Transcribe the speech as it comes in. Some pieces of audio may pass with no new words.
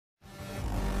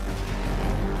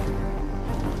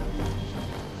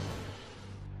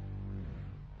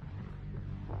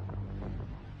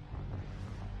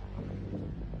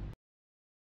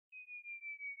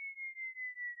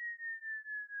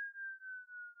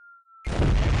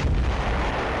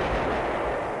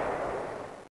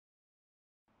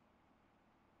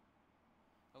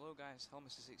Hello guys,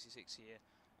 Mr66 here,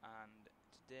 and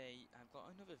today I've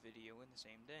got another video in the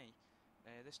same day.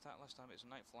 Last time it was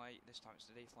a night flight, this time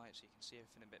it's a day flight, so you can see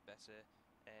everything a bit better.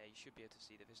 You should be able to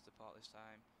see the visitor part this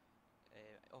time,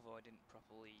 although I didn't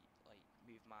properly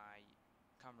move my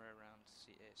camera around to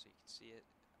see it, so you can see it,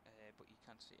 but you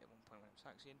can see it at one point when I'm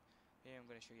taxiing. Here I'm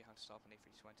going to show you how to start an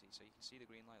A320, so you can see the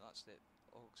green light. That's the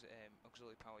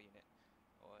auxiliary power unit,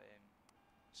 or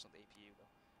it's not the APU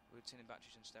though. We're turning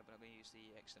batteries instead, but I'm going to use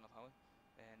the external power,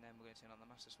 and then we're going to turn on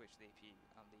the master switch, the APU,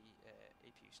 and the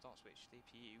APU start switch. The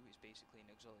APU is basically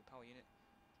an auxiliary power unit.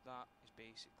 That is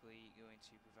basically going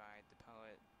to provide the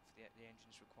power for the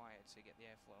engines required to get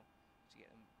the airflow, to get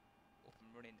them up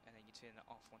and running, and then you turn that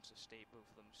off once both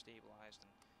of them are stabilised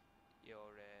and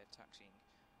you're taxiing.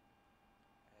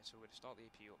 So we're going to start the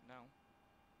APU up now,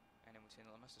 and then we turn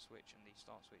on the master switch and the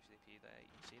start switch of the APU there. You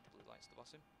can see the blue lights at the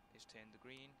bottom. It's turned to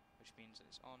green, which means that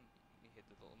it's on. You hear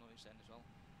the little noise then as well.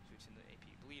 So we turn the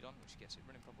APU bleed on, which gets it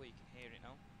running properly. You can hear it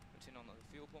now. We turn on the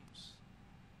fuel pumps,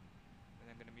 and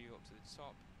then I'm going to move up to the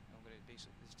top. And I'm going to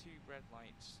basically, there's two red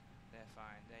lights. They're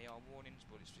fine. They are warnings,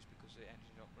 but it's just because the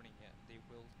engine's not running yet. They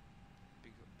will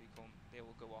they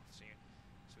will go off soon.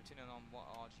 So we're turning on what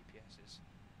our GPS is.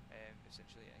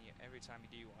 Essentially, and every time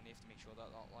you do one, you have to make sure that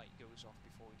that light goes off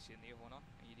before you turn the other one on.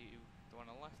 And you do the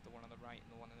one on the left, the one on the right, and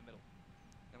the one in the middle.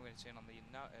 Then we're going to turn on the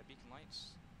beacon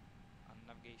lights and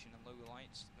navigation and logo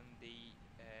lights. Then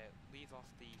leave off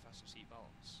the fasten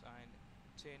seatbelt sign.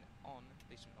 Turn on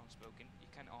these unspoken.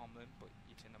 You can arm them, but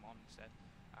you turn them on instead.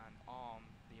 And arm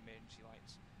the emergency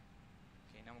lights.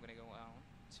 Okay, now we're going to go down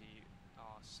to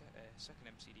our second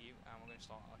MCDU, and we're going to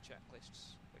start our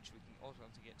checklists, which we can also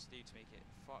have to get to do to make it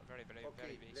very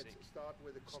basic. Let's start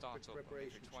with the cockpit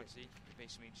preparation check. It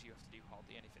basically means you have to do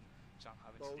hardly anything, so I'm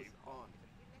having to do hardly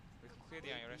anything. We can clear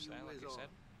the IRS there, like I said.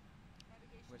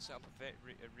 We're going to set up a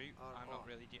route. I'm not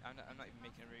even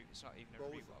making a route. It's not even a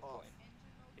route what I've put in,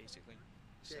 basically.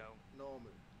 So normal.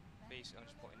 Basically, I'm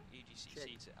just putting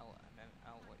EGCC to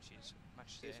LML, which is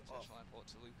Manchester International Airport,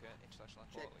 to Lucca International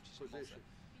Airport, which is in Malta.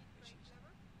 Which is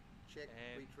check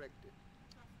retracted.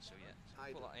 So yeah,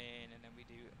 so put that in, and then we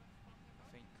do, I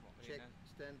think, what we're doing then.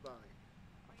 Stand by.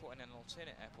 I'm putting in an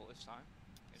alternate airport this time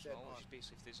as well, which is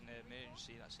basically if there's an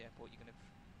emergency, that's the airport you're going to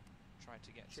try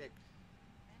to get to.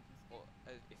 But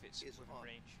if it's within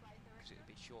range, because it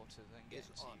would be shorter than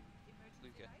getting to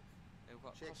Lucca. And we've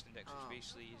got cost index, which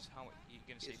basically is how you're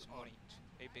going to save some money.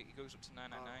 It goes up to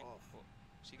 999,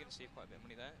 so you're going to save quite a bit of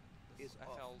money there. The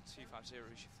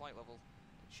FL250 is your flight level,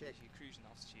 which is your cruising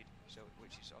altitude, so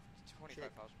which is of 25,000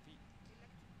 feet.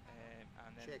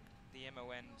 And then the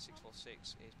MON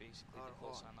 646 is basically the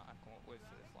call sign that I've come up with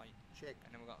for the flight.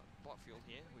 And then we've got block fuel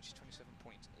here, which is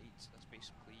 27.8. That's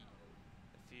basically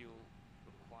the fuel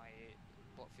required,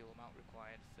 block fuel amount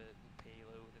required for the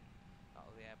payload and that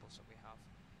of the Airbus that we have.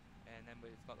 And then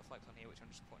we've got the flight plan here, which I'm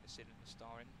just putting a SID and a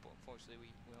star in, but unfortunately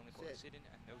we only put a SID in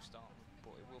and no star,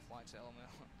 but it will fly to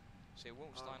LML. So it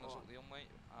won't stand us up the runway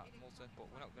at Malta, but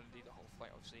we're not going to do the whole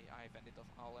flight. Obviously, I'll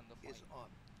end the flight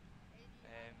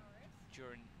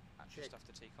just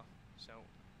after takeoff. So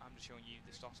I'm just showing you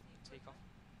the start of the takeoff.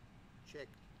 Check.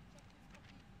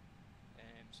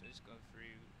 So just going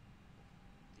through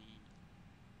the.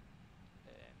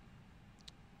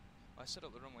 I set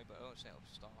up the runway, but I don't set up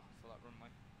a star for that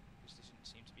runway because there didn't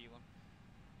seem to be one.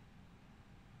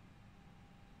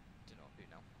 Don't know what to do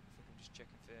now. I think I'm just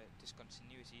checking for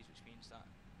discontinuities, which means that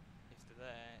if they're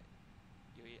there,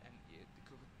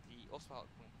 the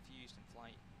autopilot will become confused in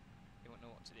flight. They won't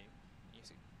know what to do.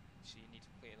 So you need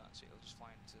to clear that, so it'll just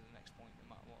fly into the next point no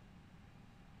matter what.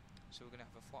 So we're going to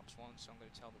have a flaps 1, so I'm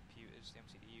going to tell the computers, the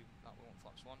MCDU, that we want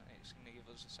flaps 1, and it's going to give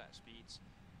us a set of speeds.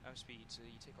 So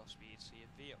your takeoff speed. So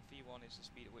your V1 is the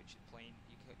speed at which the plane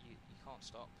you can't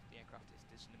stop the aircraft if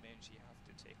there's an emergency. You have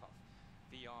to take off.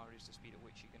 VR is the speed at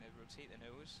which you're going to rotate the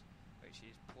nose, which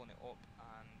is pulling it up,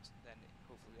 and then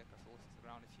hopefully the aircraft will lift off the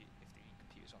ground if the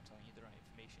computers aren't telling you the right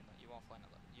information that you are flying at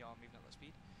you are moving at that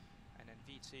speed. And then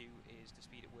V2 is the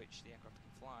speed at which the aircraft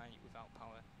can fly without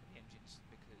power in the engines,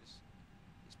 because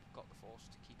it's got the force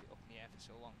to keep it up in the air for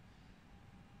so long.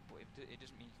 But it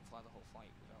doesn't mean you can fly the whole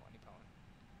flight without any power.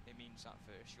 It means that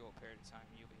for a short period of time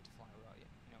you'll be able to fly without it,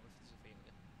 if there's a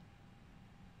failure.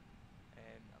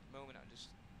 At the moment I'm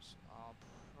just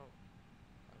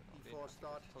before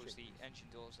start, close the engine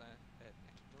doors there,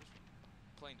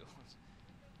 plane doors.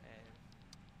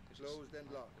 Closed and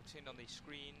locked. We've turned on these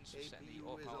screens, setting the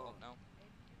autopilot up now.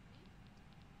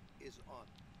 Is on.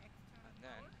 And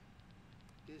then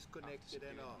disconnected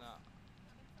and off.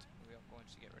 We are going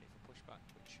to get ready for pushback,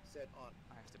 which set on.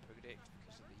 I have to predict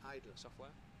because of the software.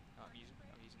 I'm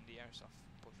using the aerosoft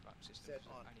pushback system. Set So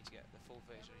on. I need to get the full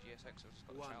version of GSX. So I've just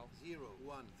got the 1, shell, 0,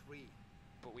 1, 3.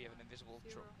 but we have an invisible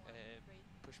 0, 1, 3.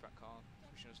 pushback car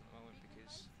pushing us at the moment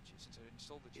because since I've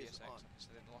installed the Is GSX, on. like I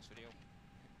said in the last video,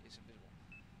 it's invisible.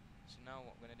 So now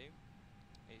what I'm going to do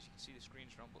is you can see the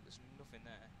screen's wrong, but there's nothing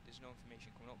there. There's no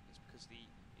information coming up. It's because the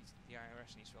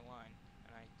IRS needs to align,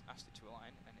 and I asked it to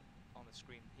align, and on the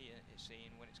screen here it's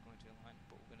saying when it's going to align.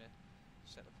 But we're going to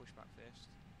set the pushback first.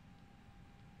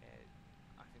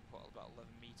 I think what, about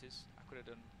 11 meters. I could have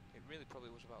done. It really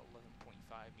probably was about 11.5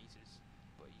 meters,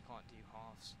 but you can't do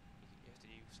halves. You have to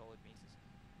do solid meters.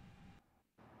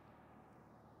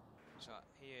 So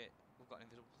here we've got an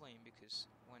invisible plane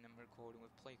because when I'm recording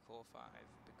with PlayCore 5,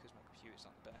 because my computer's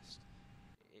not the best,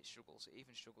 it struggles. It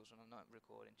even struggles when I'm not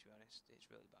recording, to be honest. It's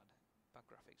really bad. Bad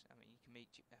graphics. I mean, you can make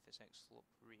FSX look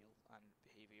real and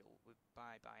behavioural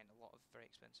by buying a lot of very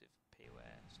expensive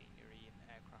payware, scenery and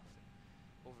aircraft and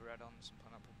other add-ons and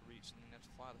planning out proper routes and then have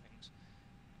to fly the things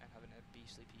and having a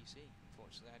beastly PC.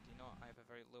 Unfortunately, I do not. I have a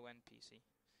very low-end PC.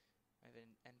 I have an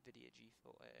NVIDIA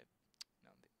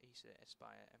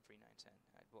Aspire M3910.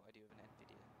 But I do have an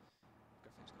NVIDIA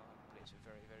graphics card, but it's a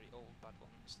very, very old, bad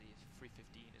one. It's the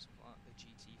 315 or something like that, the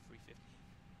GT 315.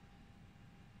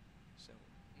 So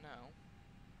now,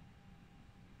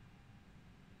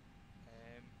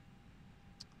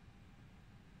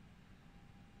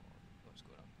 what's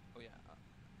going on? Oh yeah, I've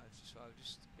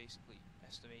just basically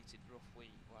estimated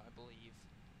roughly what I believe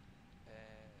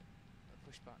a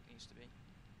pushback needs to be,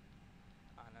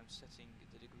 and I'm setting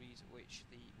the degrees at which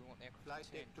we want the aircraft Flight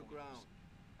to turn deck to ground.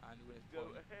 and we're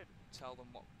going to tell them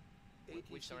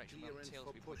which ATC direction we want the clearance tail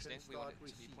for to be push pointed and in. We want start it to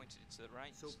be receive. pointed to the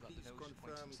right, So so that the please nose is confirm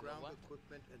pointed to the ground left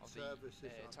equipment and of services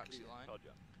the are taxi clear. line.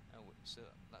 So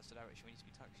that's the direction we need to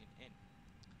be taxiing in.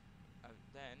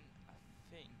 Then I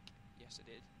think, yes I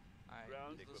did,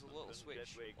 there's a little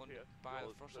switch by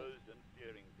the throttle,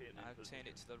 and I've turned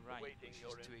it to the right, which is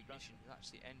to ignition. That's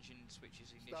the engine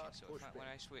switches ignition. Start So when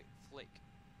I flick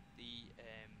the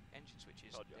engine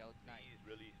switches, they'll ignite.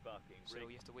 So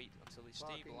you have to wait until they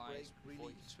Parking stabilise brake before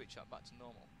you can release. switch that back to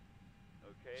normal.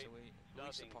 Okay. So we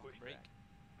release the parking brake.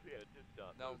 Clear to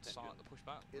start. That'll start the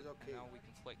pushback. Is okay. And now we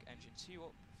can flick engine 2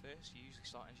 up first. You usually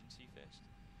start engine 2 first.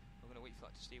 We're going to wait for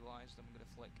that to stabilise, then we're going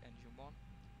to flick engine 1,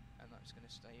 and that's going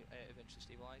to eventually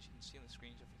stabilise. You can see on the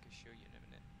screens, I think I'll show you in a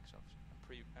minute, because I'm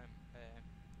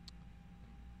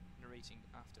narrating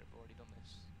after I've already done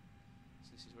this. So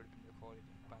this has already been recorded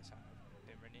by the time I've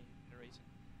been narrating.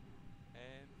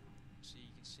 So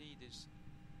you can see there's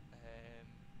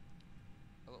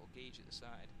a little gauge at the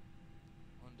side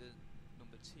under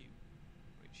number 2,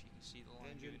 which you can see the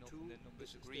line Engine moving up, 2 and the numbers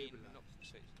is are green, stabilised.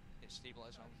 so it's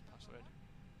stabilised on past already.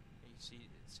 And you can see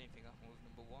the same thing happen with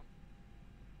number 1.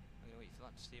 I'm going to wait for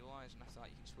that to stabilise, and after that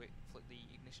you can flick the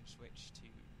ignition switch to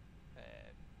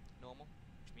normal,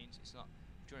 which means it's not,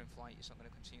 during flight it's not going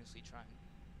to continuously try and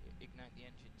ignite the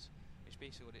engines. Which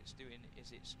basically what it's doing is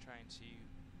it's trying to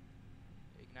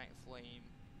ignite a flame,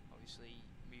 obviously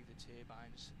move the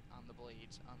turbines and the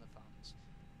blades and the fans,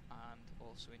 and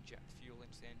also inject fuel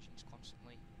into the engines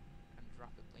constantly and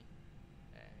rapidly.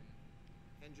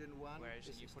 Engine 1 Whereas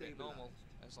is when you put it normal,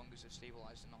 stabilized. as long as they're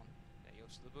stabilised and on, there you go.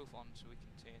 So they're both on, so we can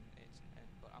turn it.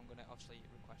 But I'm going to obviously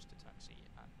request a taxi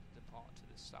and depart to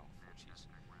the south, which is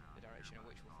the direction in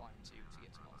which we're flying to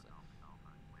get to Malta.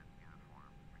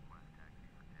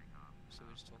 So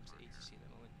we're just talking to ATC at the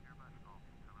moment,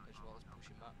 as well as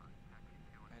pushing back.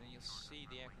 And then you'll see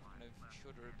the aircraft kind of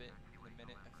shudder a bit in a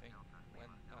minute, I think.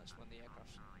 That's when the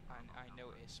aircraft, I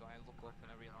notice, so I look up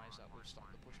and I realise that we've stopped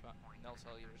the pushback, and they'll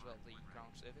tell you as well the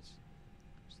ground service.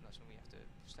 So that's when we have to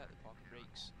set the parking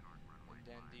brakes and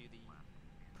then do the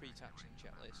pre-taxiing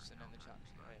checklists, and then the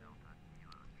taxi.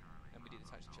 And we do the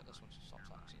taxi checklist once we stop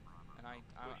taxiing. And I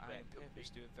on purpose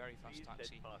do a very fast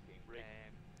taxi. I'm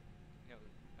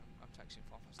taxiing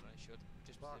far faster than I should,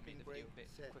 just to make the video a bit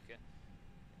quicker.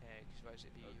 Because otherwise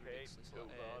it'd be a ridiculously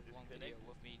long video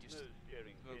of me just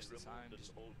most of the time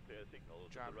just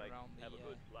driving around the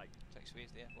taxiways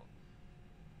at the airport.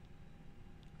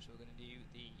 So we're going to do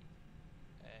the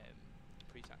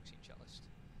pre-taxiing checklist.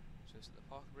 So it's at the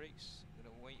parking brakes. We're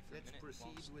going to wait for a minute Let's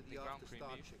proceed whilst with the the ground after crew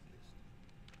start move. checklist.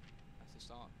 After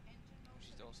start, which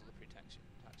is also the pre-taxiing.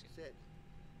 Set.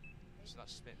 So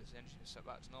that's spit. This engine is set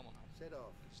back to normal now. Set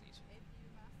off. You just need to.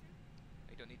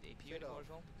 You don't need the APU Set anymore off. as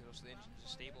well, because also the engines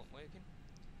are stable and working.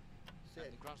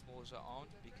 Set. And the ground spoilers are on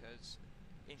because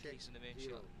in Check case of an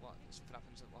emergency, zero. something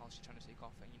happens whilst you're trying to take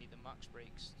off and you need the max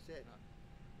brakes. Set.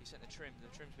 You set the trim.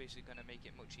 The trim's basically going to make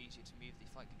it much easier to move the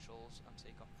flight controls and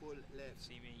take off. Full You left. can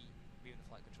see me moving the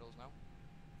flight controls now.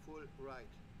 Full right.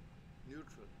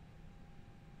 Neutral.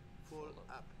 Full Full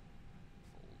up.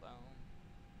 Full down.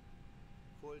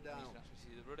 Full And you down. can actually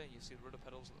see the rudder. You see the rudder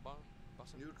pedals at the bottom.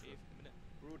 Neutral. Here in a minute.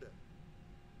 Rudder.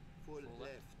 Full Full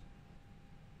left. left.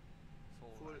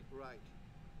 Full Full right. right.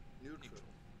 Neutral.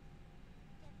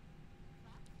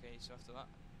 Okay, so after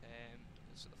that,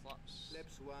 let's set the flaps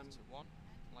Flaps 1 to 1,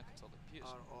 like I told the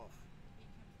computers. are off.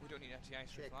 We don't need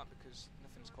anti-ice for Check. that because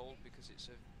nothing's cold, because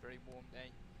it's a very warm day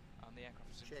and the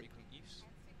aircraft is in Check. frequent use.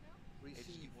 It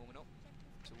just Receive. needs warming up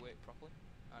to work properly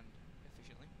and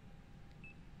efficiently.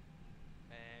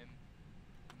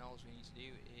 Now all we need to do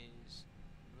is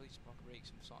release the parking brakes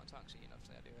and start a taxi, and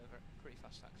obviously I do have a pretty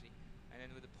fast taxi. And then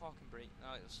with the parking brake,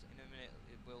 now in a minute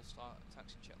it will start a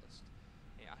taxi checklist.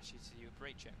 It asks you to do a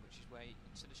brake check, which is where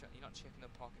instead of you're not checking the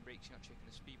parking brakes, you're not checking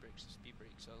the speed brakes. The speed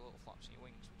brakes are little flaps on your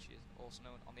wings, which is also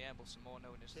known on the Airbus and more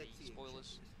known as the Taxiing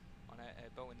spoilers. checklist. On a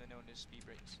Boeing, they're known as speed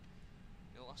brakes.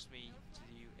 It'll ask me to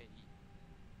do a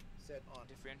Set on.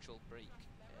 differential brake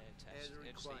test, As just a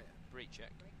required. brake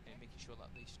check, and making sure that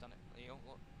they stand it. You know,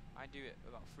 look, I do it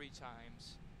about 3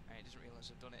 times, and it doesn't realise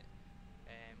I've done it.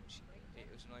 It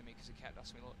was annoying me because it kept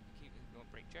asking me, look, you keep doing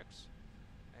brake checks,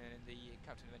 and the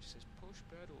captain eventually says, push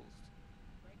pedals.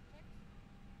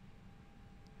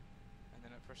 And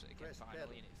then I press it again Press finally,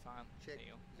 pedal. and it finally, Check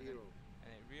you know, 0. and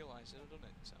it realised I've done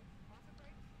it. So I'm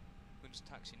going to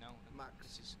taxi now. And Max.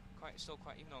 this is still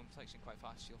quite, even though I'm taxiing quite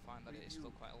fast, you'll find that it is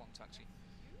still Review. quite a long taxi.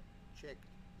 Check.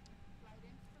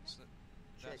 So the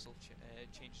Check. vessel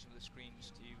change some of the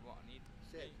screens to what I need.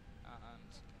 Set.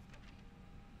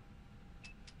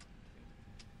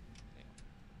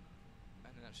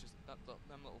 And then that's just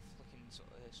them little flicking sort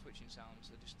of switching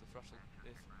sounds are just the throttle.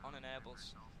 If on an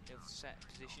Airbus, it'll set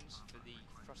positions for the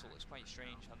throttle. It's quite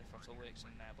strange how the throttle works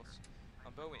in an Airbus.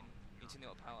 On Boeing, you turn the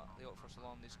auto throttle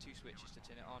on. There's 2 switches to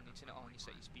turn it on. You turn it on, you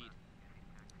set your speed.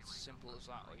 It's as simple as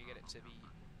that, or you get it to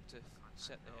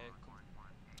set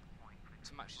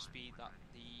to match the speed that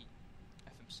the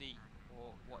FMC,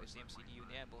 or what is the MCDU in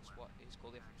the Airbus, what is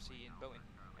called the FMC in Boeing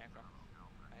aircraft,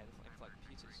 the in-flight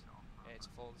computers, to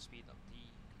follow the speed that the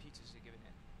computers are giving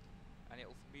it, and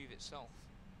it'll move itself.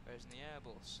 Whereas in the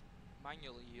Airbus,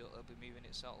 manually it'll be moving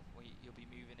itself. You'll be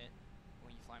moving it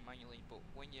when you fly manually, but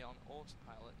when you're on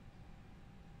autopilot,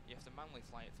 you have to manually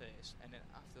fly it first, and then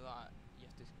after that, you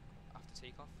have to, after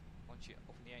takeoff, once you're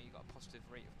up in the air, you've got a positive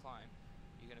rate of climb.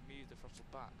 You're going to move the throttle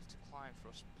back to climb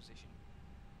thrust position,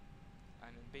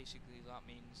 and then basically that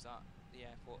means that the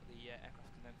aircraft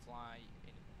can then fly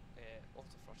in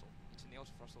auto throttle. You turn the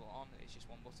auto throttle on, it's just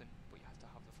one button, but you have to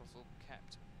have the throttle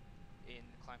kept in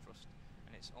climb thrust,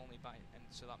 and it's only by, and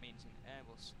so that means in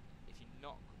Airbus, if you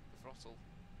knock the throttle,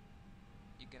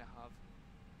 you're going to have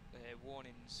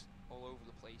warnings all over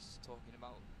the place talking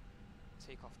about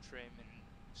takeoff trim and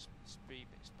speed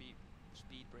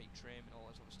brake trim and all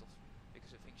that sort of stuff,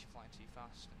 because it thinks you're flying too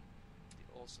fast. And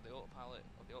also the autopilot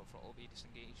or the auto throttle will be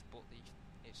disengaged, but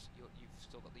you've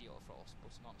still got the auto throttle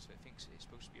button on, so it thinks it's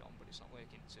supposed to be on, but it's not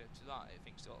working. So to that, it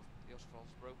thinks the auto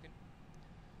throttle's broken,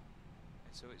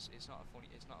 and so it's not a fun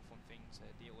thing to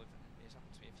deal with. And it's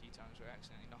happened to me a few times where I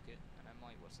accidentally knock it, and I'm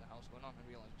like, "What's the hell's going on?" I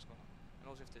realise what's going on, and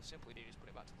all you have to simply do is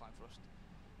put it back to climb thrust,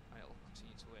 and it'll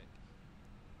continue to work.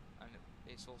 And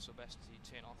it's also best to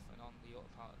turn off and on the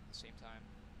autopilot at the same time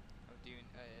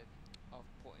of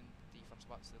putting the throttle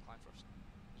back to the climb thrust.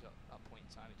 So at that point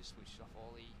in time, it just switches off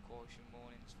all the caution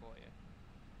warnings for you.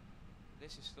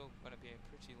 This is still going to be a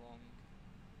pretty long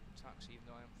taxi, even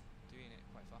though I'm doing it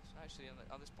quite fast. Actually,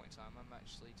 at this point in time, I'm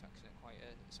actually taxiing at quite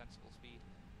a sensible speed.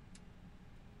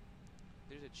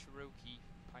 There's a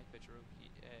Piper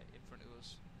Cherokee in front of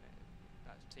us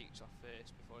that takes off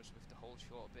first before us. We have to hold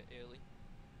short a bit early.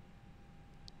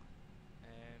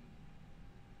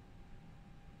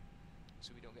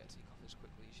 So we don't get to take off as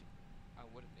quickly as I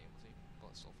would have been able to,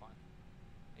 but it's still fine.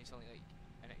 It's only like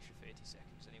an extra 30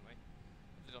 seconds anyway.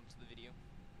 Added onto the video,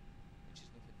 which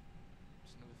is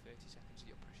another 30 seconds of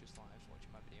your precious lives watching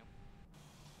my video.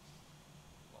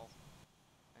 Well,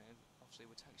 and obviously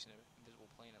we're taxiing an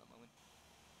invisible plane at the moment.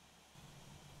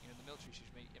 You know, the military should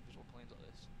make invisible planes like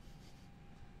this.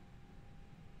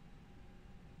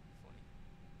 Funny.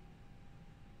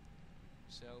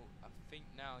 So I think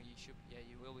now you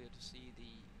will be able to see the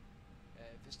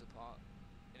vista part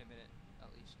in a minute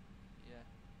at least. Yeah,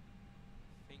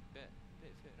 I think bit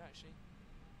further actually.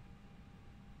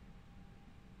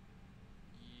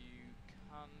 You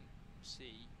can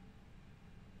see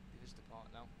the vista part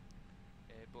now,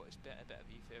 but it's a better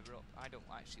view further up. I don't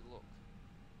actually look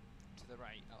to the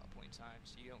right at that point in time,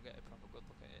 so you don't get a proper good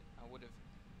look at it. I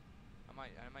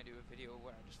might do a video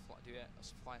where I just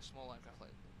fly a small aircraft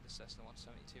like the Cessna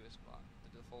 172 as the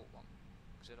default one,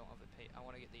 because I don't have the I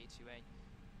want to get the A2A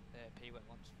P-Web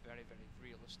ones, very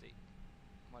realistic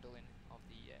modelling of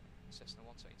the Cessna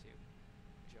 122,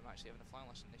 which I'm actually having a flying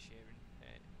lesson this year in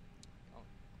on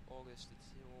August the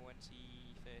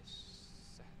 21st,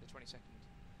 the 22nd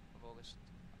of August.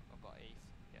 I've got 8th,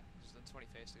 yeah, because the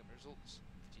 21st I get my results for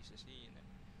GCSE, and then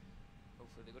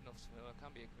hopefully they're good enough so I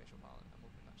can be a commercial pilot. I'm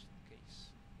hoping that's the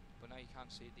case. But now you can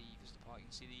see the visitor park. You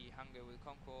can see the hangar with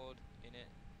Concorde in it,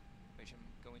 which I'm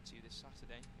going to this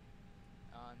Saturday.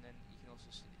 And then you can also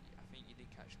see, I think you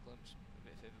did catch a glimpse a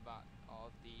bit further back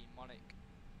of the Monarch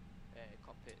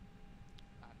cockpit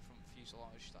and front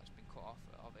fuselage that's been cut off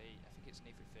of a, I think it's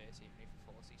an A330 or an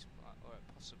A340, something like that, or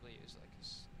possibly it was like a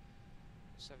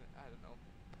I don't know,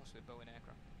 possibly a Boeing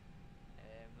aircraft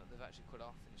that they've actually cut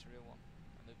off, and it's a real one,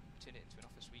 and they've turned it into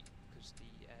an office suite because the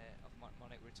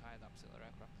Monarch retired that particular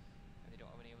aircraft, and they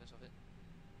don't have any others of it.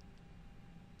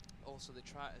 Also,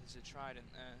 there's a Trident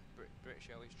there, British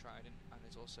Airways Trident, and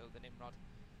there's also the Nimrod,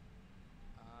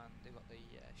 and they've got the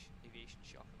aviation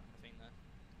shop and everything there.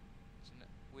 So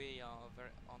we are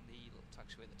on the little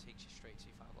taxiway that takes you straight to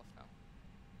 5 left now.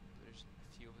 There's a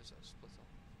few others that are split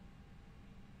off.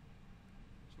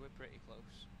 So we're pretty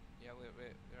close. Yeah,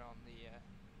 we're on the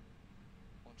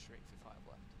one straight for 5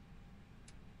 left.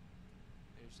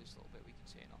 There's this little bit we can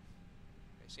turn off.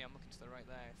 See, I'm looking to the right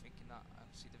there, thinking that I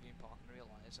see the viewing park and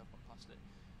realise I've gone past it.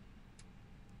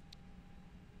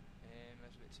 I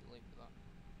was a bit too late for that,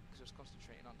 because I was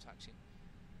concentrating on taxiing.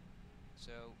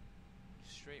 So,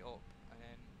 straight up, and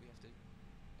then we have to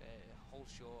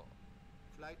hold short.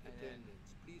 Flight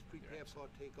attendants, please prepare for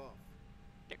takeoff.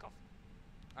 Takeoff.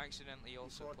 I accidentally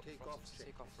also put takeoff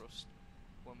takeoff thrust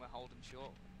when we're holding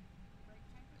short.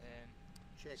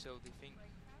 Check. So they think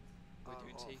we're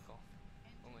doing off. takeoff.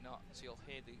 When we're not, so you'll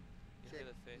hear the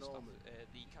first off,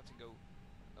 the captain go,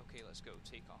 okay, let's go,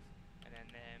 take off, and then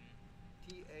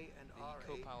TA and the RA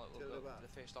co-pilot will to go, the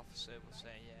the first officer will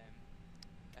say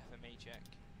FMA check,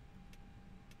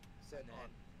 set and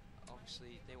then on.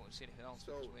 obviously they won't see anything else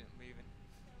because we're not moving.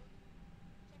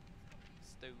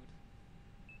 Stowed.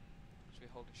 So we're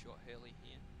holding short Hurley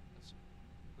here.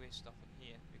 We're stopping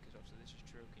here because obviously this is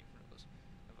Cherokee in front of us,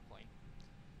 another plane.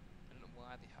 I don't know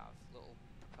why they have little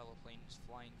propeller planes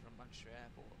flying from Manchester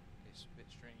Airport. It's a bit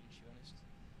strange, to be honest.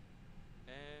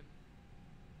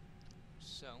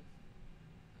 So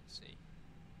let's see. Okay,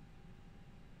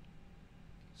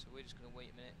 so we're just going to wait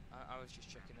a minute. I was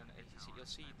just checking on ATC. You'll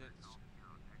see that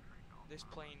this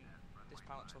plane, this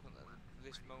pilot talking at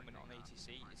this moment on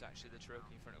ATC is actually the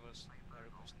Cherokee in front of us. They're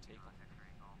requesting takeoff.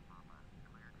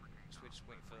 So we're just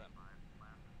waiting for them.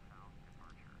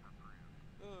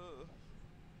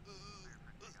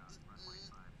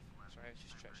 Sorry, I was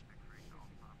just stretching.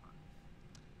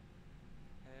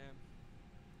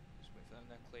 Just wait for them,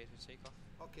 they're cleared for takeoff.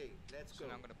 Okay, let's So go.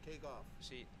 now I'm going to take off.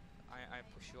 see. I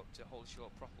push up to hold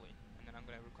short properly, and then I'm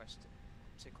going to request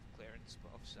takeoff clearance.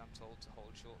 But obviously, I'm told to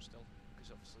hold short still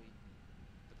because obviously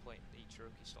the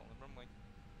Cherokee's still on the runway,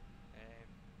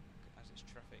 as it's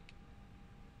traffic.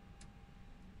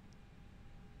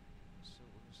 So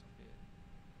we'll just have it.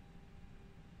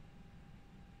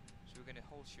 So we're going to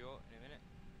hold short in a minute.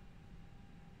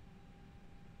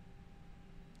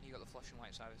 You got the flashing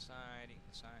lights either side, you got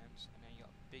the signs, and then you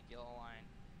got a big yellow line,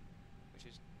 which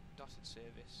is dotted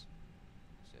surface,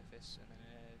 and then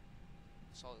a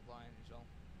solid line as well,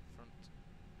 front,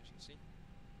 as you can see.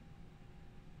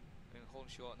 We're going to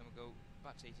hold short, and then we'll go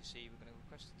back to ATC. We're going to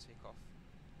request to take off.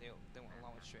 They won't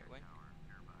allow it straight away.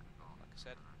 Like I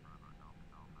said,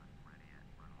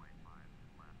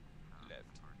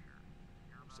 left.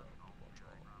 So, watch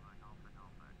all.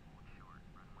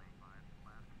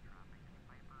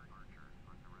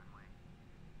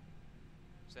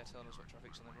 So they're telling us what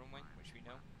traffic's on the runway, which we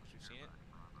know, because we've seen it.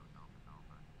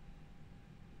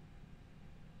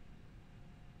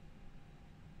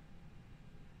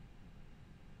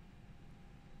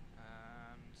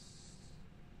 And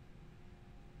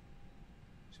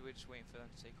so we're just waiting for them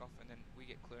to take off, and then we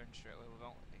get clearance straight away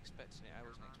without expecting it. I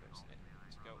wasn't expecting it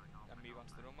to go and move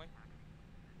onto the runway.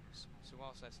 So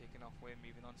whilst they're taking off, we're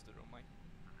moving onto the runway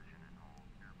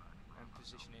and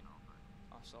positioning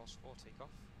ourselves for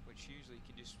takeoff. Which usually you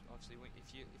can just obviously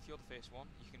if you're the first one,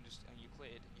 you can just and you're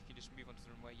cleared, you can just move onto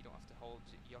the runway. You don't have to hold.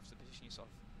 You have to position yourself,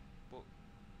 but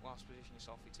whilst positioning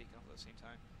yourself, you're taking off at the same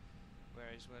time.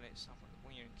 Whereas when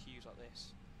you're in queues like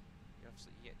this, you have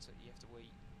to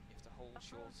wait. You have to hold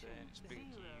short, and it's bigger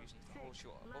queues. You have to hold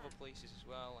short at other places as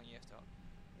well, and you have to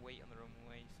wait on the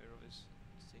runway for others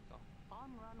to take off.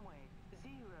 On runway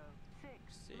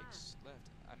 06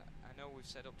 left. And I know we've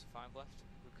said up to 5 left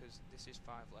because this is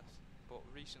 5 left. But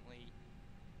recently,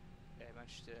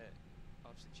 Manchester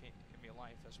obviously in real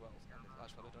life as well, and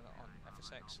that's why they've done it on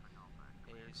FSX.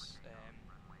 Is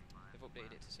they've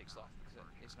updated it to 6 left because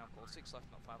it's now called 6 left,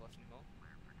 not 5 left anymore.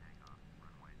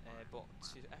 But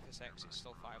to FSX it's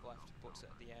still 5 left, but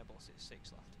at the Airbus it's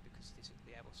 6 left because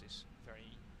the Airbus is a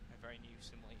very new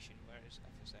simulation, whereas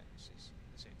FSX is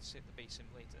the base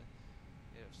simulator.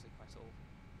 It's obviously quite old.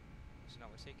 So now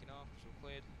we're taking off, so we're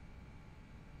cleared.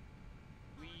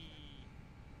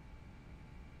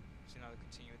 So now they're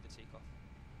continuing with the takeoff.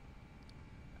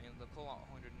 And they'll pull out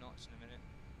 100 knots in a minute.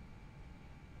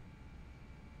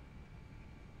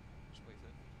 Just wait for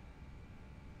them.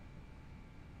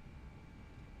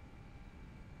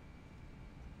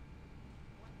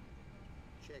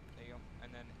 Check. There you go. And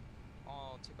then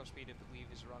our takeoff speed, I believe,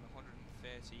 is around 130.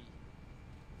 I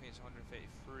think it's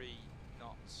 133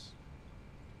 knots.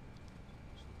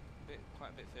 So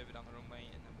quite a bit further down the runway,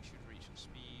 and then we should reach some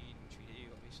speed, which we do,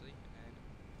 obviously. And then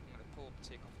I'm going to pull up the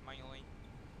takeoff manually,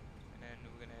 and then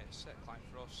we're going to set climb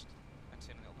thrust and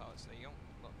turn on the pilots. There you go.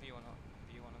 Look, V1 on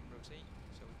rotate.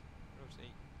 So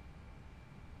rotate,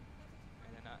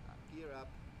 and then Gear up.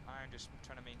 I'm just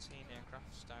trying to maintain the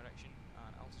aircraft's direction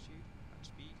and altitude and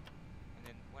speed, and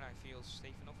then when I feel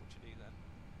safe enough, which I do then,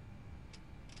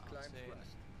 I'll Climb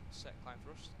thrust. set climb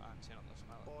thrust and turn on the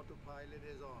pilot. Autopilot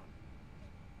is on.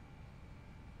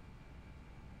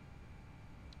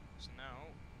 So now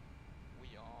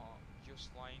we are just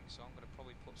flying, so I'm going to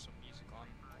probably put some music on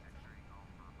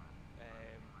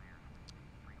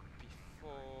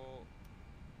before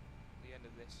the end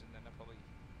of this, and then I'll probably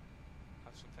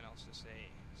have something else to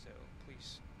say. So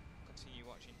please continue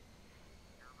watching,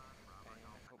 and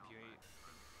I hope you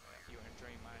are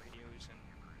enjoying my videos and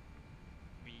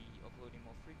me uploading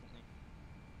more frequently.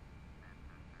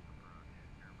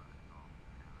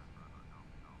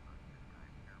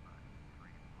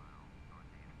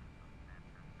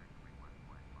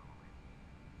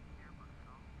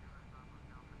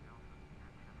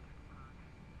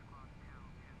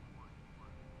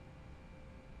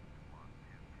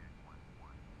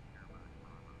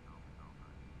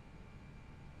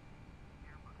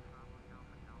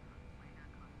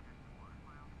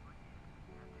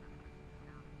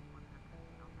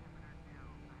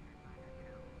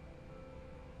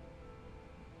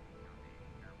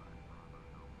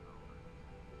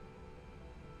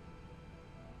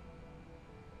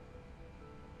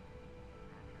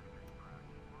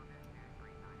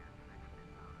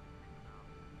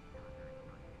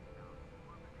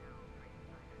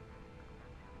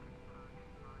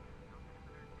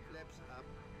 Flaps up.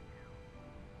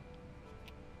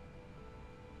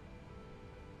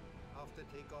 After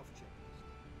takeoff checklist.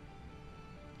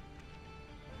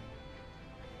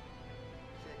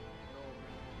 Check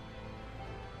normal.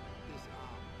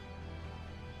 Disarm.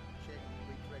 Check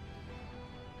retracted.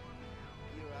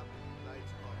 Gear up,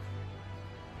 lights off.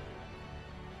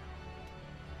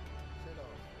 Set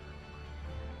off.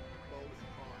 Both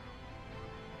on.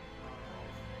 On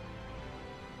off.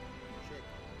 Check.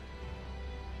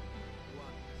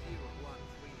 1013.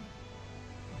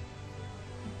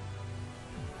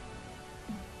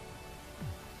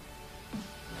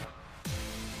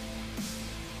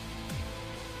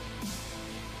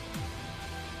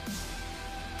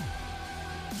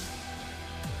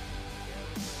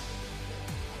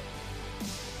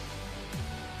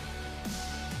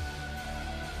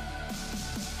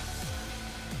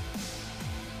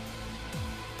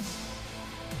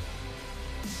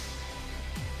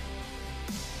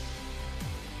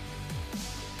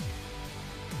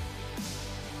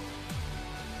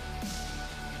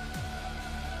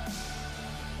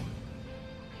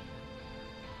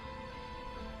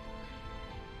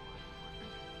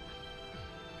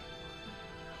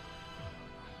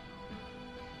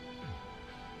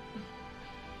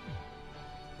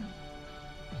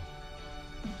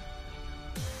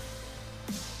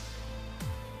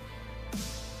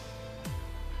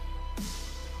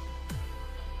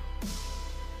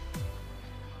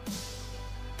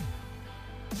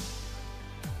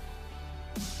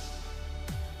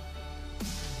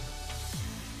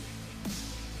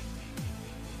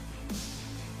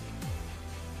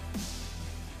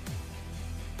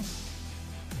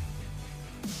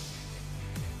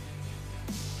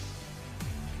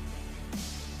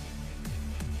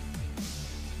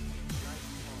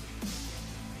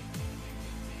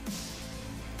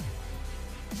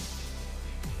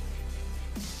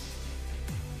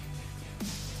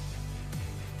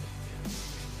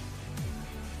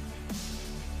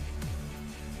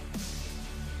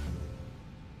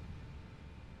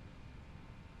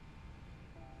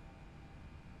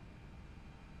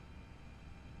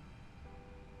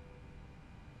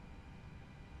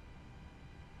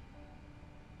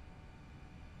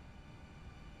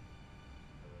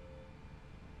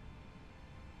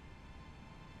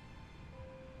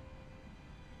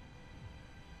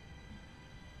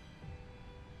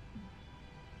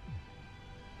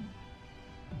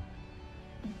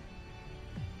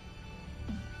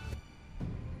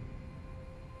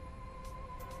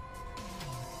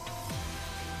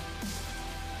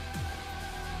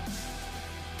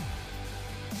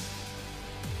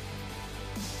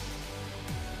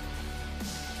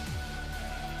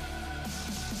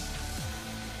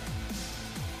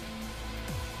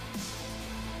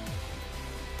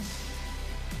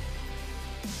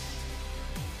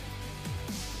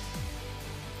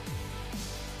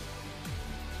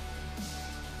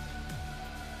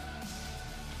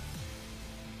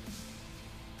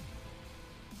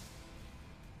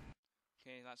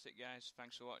 Okay, that's it guys,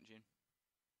 thanks for watching.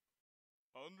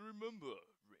 And remember,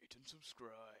 rate and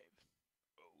subscribe.